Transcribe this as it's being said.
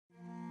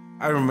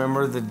I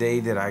remember the day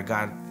that I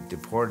got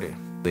deported.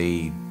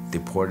 They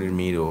deported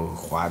me to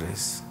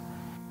Juarez.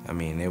 I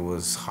mean, it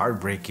was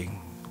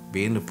heartbreaking.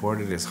 Being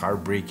deported is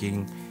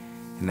heartbreaking,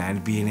 and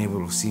not being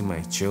able to see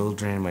my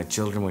children. My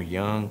children were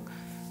young.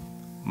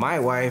 My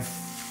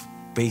wife,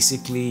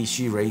 basically,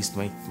 she raised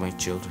my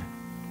children.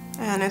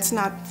 And it's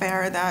not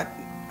fair that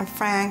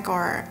Frank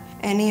or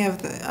any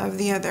of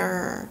the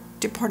other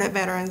deported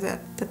veterans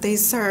that they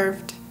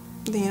served,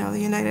 the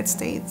United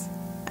States,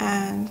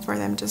 and for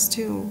them just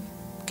to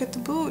get the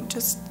boot,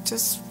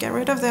 just get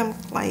rid of them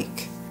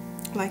like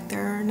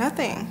they're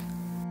nothing.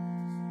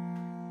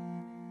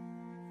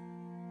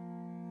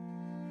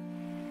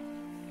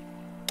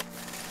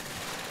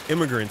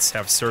 Immigrants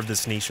have served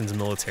this nation's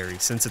military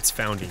since its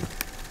founding,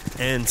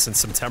 and since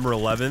September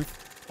 11th,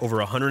 over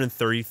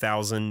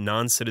 130,000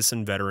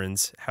 non-citizen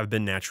veterans have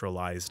been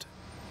naturalized.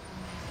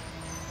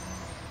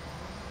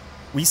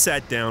 We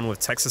sat down with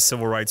Texas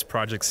Civil Rights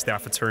Project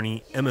staff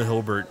attorney Emma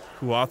Hilbert,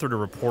 who authored a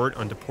report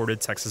on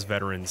deported Texas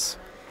veterans.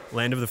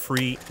 Land of the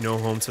free, no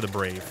home to the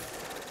brave.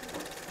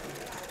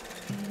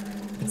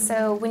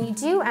 So when you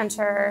do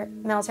enter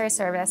military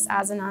service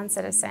as a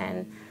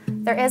non-citizen,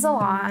 there is a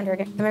law under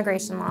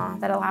immigration law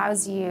that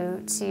allows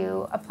you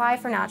to apply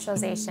for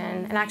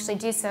naturalization and actually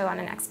do so on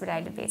an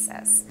expedited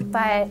basis.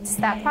 But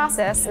that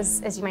process,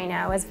 as you may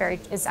know,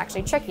 is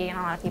actually tricky, and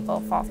a lot of people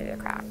fall through the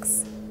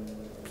cracks.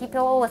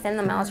 People within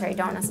the military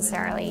don't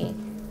necessarily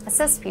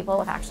assist people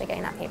with actually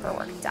getting that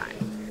paperwork done.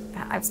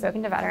 I've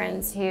spoken to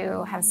veterans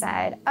who have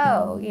said,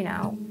 oh,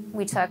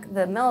 we took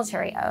the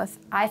military oath.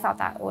 I thought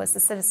that was the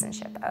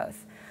citizenship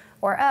oath.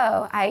 Or,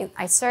 oh,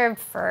 I served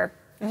for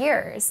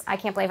years. I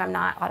can't believe I'm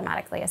not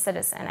automatically a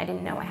citizen. I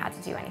didn't know I had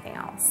to do anything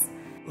else.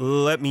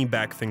 Let me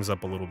back things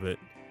up a little bit.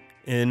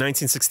 In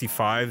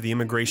 1965, the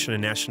Immigration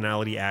and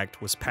Nationality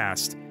Act was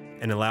passed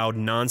and allowed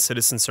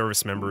non-citizen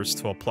service members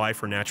to apply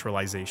for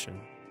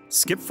naturalization.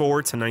 Skip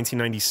forward to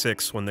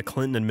 1996 when the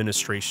Clinton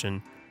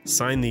administration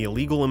signed the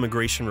Illegal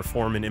Immigration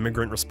Reform and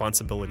Immigrant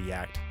Responsibility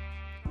Act.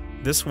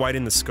 This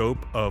widened the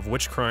scope of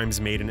which crimes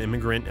made an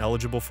immigrant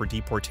eligible for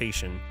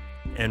deportation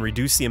and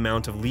reduced the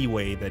amount of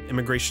leeway that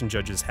immigration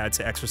judges had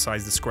to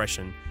exercise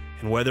discretion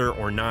in whether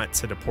or not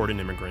to deport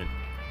an immigrant.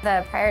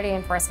 The priority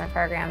enforcement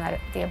program that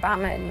the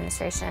Obama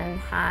administration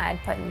had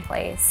put in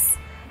place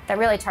that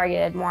really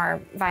targeted more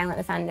violent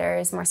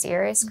offenders, more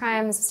serious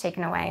crimes, was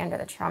taken away under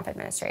the Trump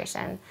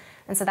administration.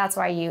 And so that's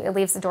why it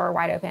leaves the door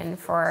wide open,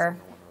 for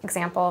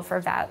example,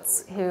 for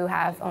vets who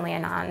have only a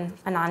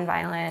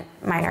non-violent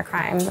minor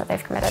crime that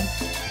they've committed.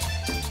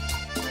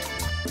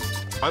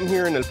 I'm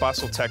here in El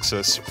Paso,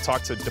 Texas, to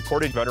talk to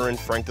deported veteran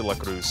Frank de la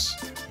Cruz.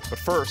 But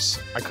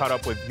first, I caught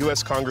up with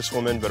U.S.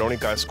 Congresswoman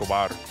Veronica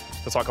Escobar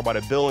to talk about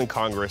a bill in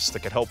Congress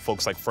that could help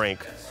folks like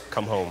Frank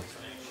come home.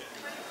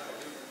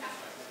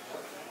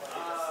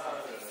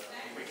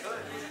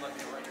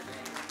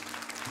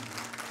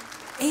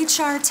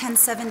 H.R.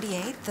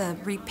 1078, the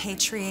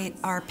Repatriate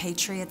Our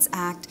Patriots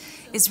Act,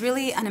 is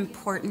really an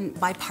important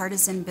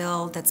bipartisan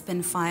bill that's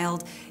been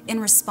filed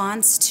in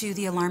response to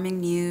the alarming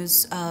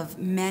news of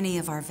many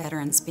of our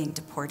veterans being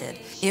deported.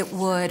 It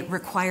would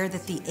require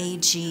that the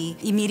AG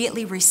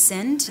immediately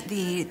rescind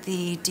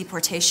the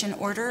deportation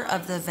order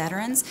of the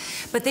veterans,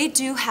 but they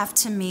do have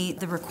to meet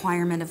the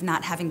requirement of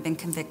not having been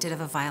convicted of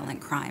a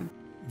violent crime.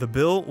 The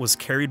bill was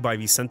carried by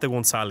Vicente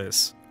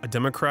Gonzalez, a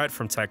Democrat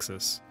from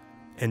Texas,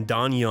 and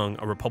Don Young,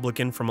 a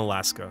Republican from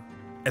Alaska.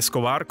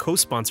 Escobar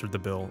co-sponsored the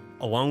bill,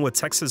 along with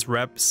Texas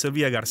Rep.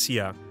 Sylvia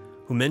Garcia,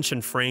 who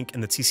mentioned Frank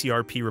in the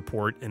TCRP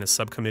report in a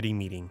subcommittee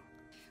meeting.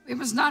 We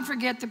must not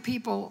forget the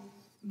people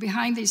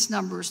behind these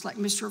numbers, like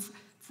Mr.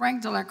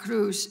 Frank de la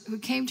Cruz, who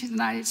came to the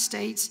United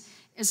States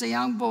as a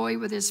young boy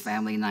with his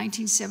family in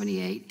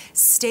 1978.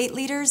 State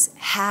leaders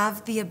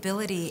have the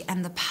ability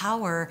and the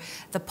power,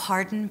 the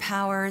pardon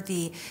power,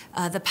 the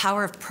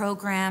power of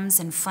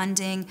programs and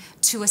funding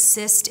to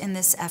assist in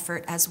this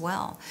effort as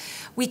well.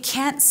 We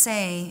can't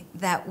say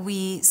that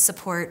we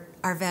support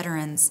our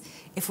veterans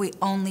if we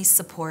only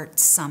support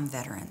some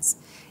veterans.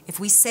 If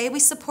we say we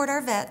support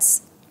our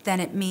vets, then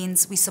it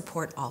means we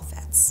support all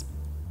vets.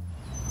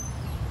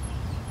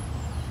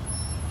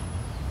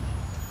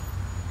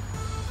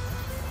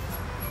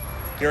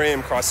 Here I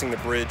am crossing the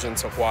bridge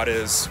into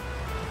Juarez.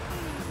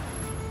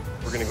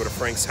 We're gonna go to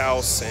Frank's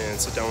house and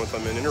sit down with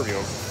him and interview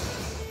him.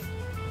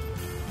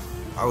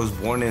 I was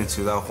born in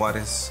Ciudad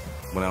Juarez.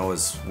 When I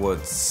was,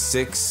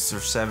 6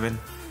 or 7,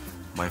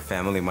 my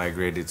family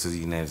migrated to the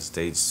United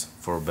States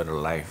for a better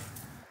life.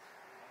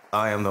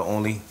 I am the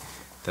only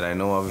that I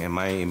know of in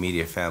my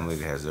immediate family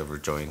that has ever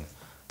joined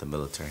the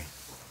military.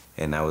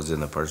 And I was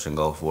in the Persian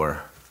Gulf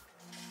War.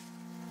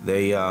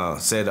 They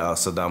said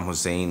Saddam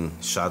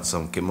Hussein shot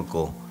some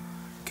chemical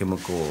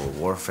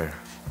warfare.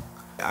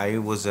 I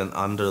was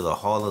under the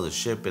hull of the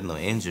ship in the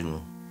engine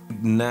room.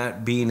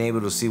 Not being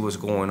able to see what's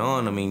going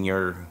on, I mean,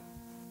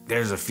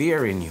 there's a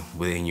fear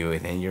within you,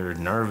 and you're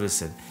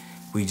nervous, and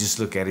we just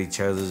look at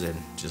each other and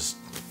just,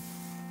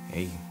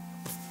 hey.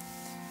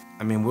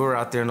 I mean, we were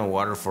out there in the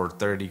water for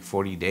 30,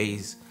 40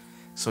 days,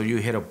 so you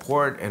hit a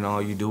port and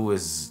all you do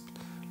is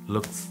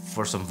look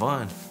for some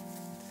fun.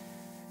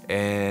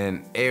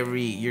 And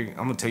I'm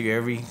gonna tell you,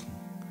 every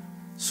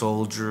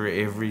soldier,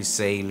 every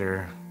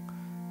sailor,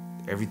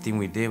 everything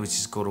we did was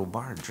just go to a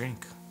bar and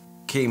drink.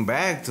 Came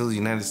back to the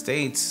United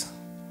States,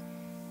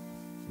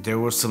 there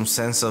was some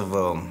sense of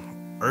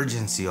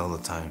urgency all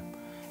the time.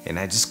 And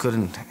I just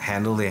couldn't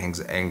handle the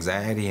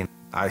anxiety, and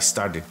I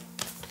started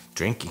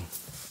drinking.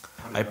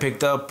 I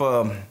picked up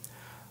 3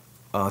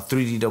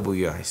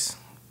 DWIs.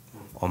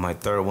 On my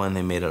third one,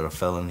 they made it a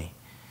felony,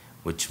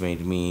 which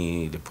made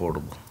me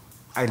deportable.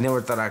 I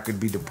never thought I could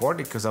be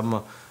deported because I'm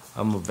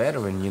a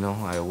veteran, you know.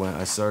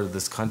 I started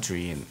this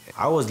country, and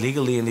I was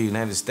legally in the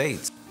United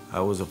States.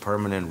 I was a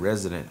permanent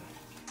resident.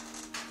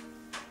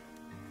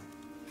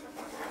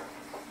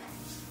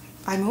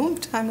 I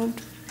moved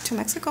to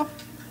Mexico.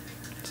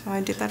 So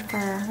I did that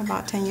for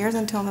about 10 years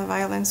until the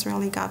violence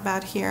really got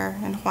bad here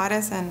in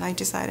Juarez, and I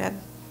decided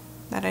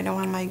that I don't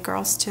want my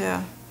girls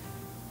to,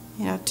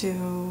 you know,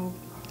 to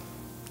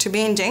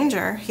be in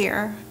danger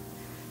here.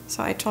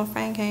 So I told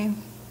Frank, hey,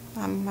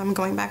 I'm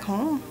going back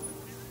home.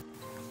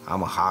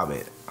 I'm a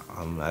hobbit.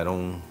 I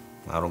don't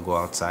go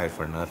outside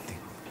for nothing.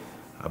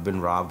 I've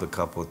been robbed a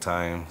couple of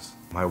times.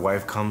 My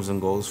wife comes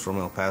and goes from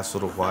El Paso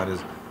to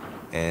Juarez,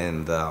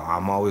 and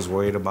I'm always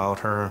worried about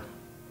her.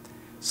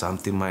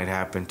 Something might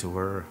happen to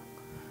her.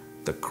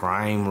 The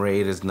crime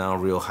rate is now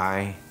real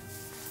high.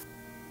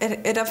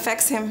 It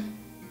affects him.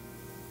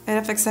 It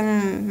affects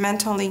him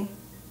mentally.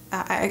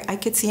 I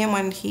could see him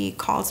when he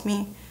calls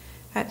me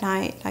at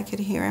night. I could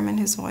hear him in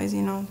his voice,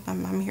 you know,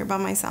 I'm here by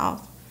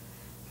myself.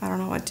 I don't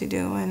know what to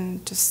do,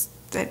 and just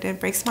it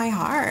breaks my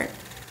heart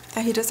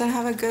that he doesn't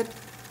have a good,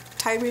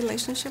 tight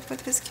relationship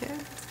with his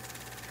kids.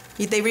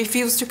 They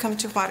refuse to come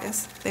to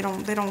Juarez. They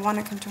don't want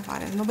to come to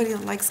Juarez. Nobody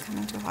likes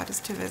coming to Juarez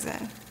to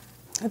visit.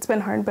 It's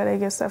been hard, but I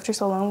guess after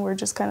so long, we're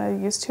just kind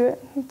of used to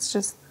it. It's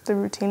just the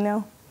routine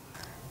now.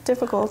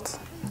 Difficult,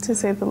 to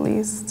say the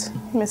least.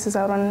 He misses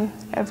out on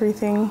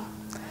everything.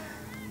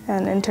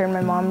 And in turn,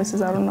 my mom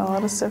misses out on a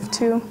lot of stuff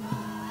too.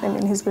 I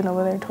mean, he's been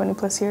over there 20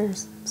 plus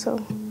years. So,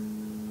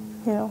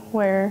 you know,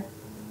 where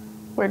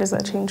does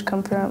that change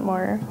come from,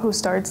 or who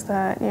starts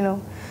that? You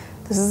know,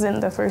 this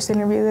isn't the first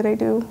interview that I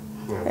do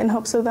in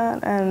hopes of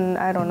that, and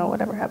I don't know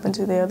whatever happened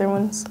to the other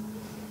ones.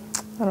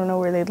 I don't know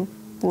where they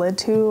led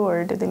to,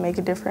 or did they make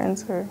a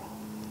difference, or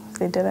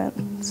they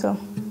didn't. So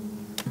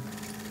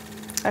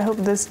I hope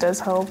this does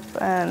help,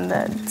 and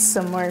that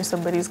somewhere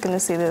somebody's going to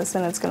see this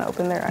and it's going to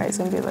open their eyes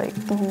and be like,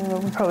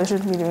 we probably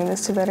shouldn't be doing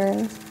this to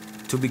veterans.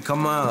 To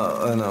become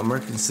an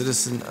American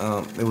citizen,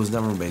 it was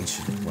never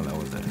mentioned when I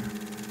was there.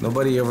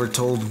 Nobody ever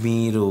told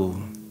me to,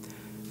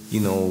 you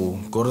know,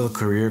 go to the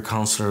career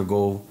counselor,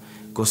 go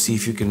see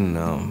if you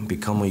can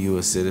become a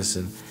U.S.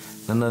 citizen.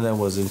 None of that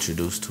was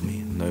introduced to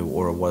me,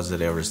 or was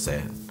it ever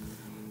said.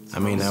 I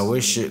mean, I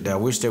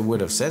wish they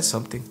would have said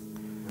something.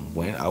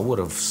 When I would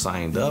have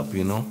signed up,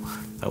 you know,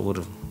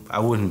 I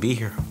wouldn't be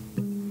here.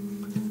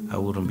 I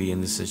wouldn't be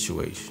in this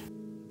situation.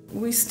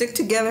 We stick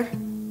together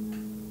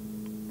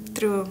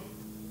through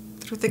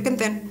thick and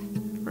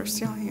thin. We're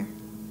still here.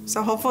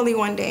 So hopefully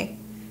one day,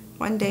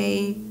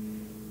 the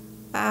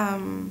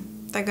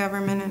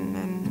government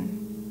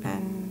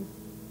and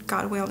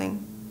God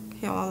willing,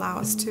 he'll allow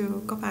us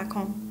to go back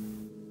home.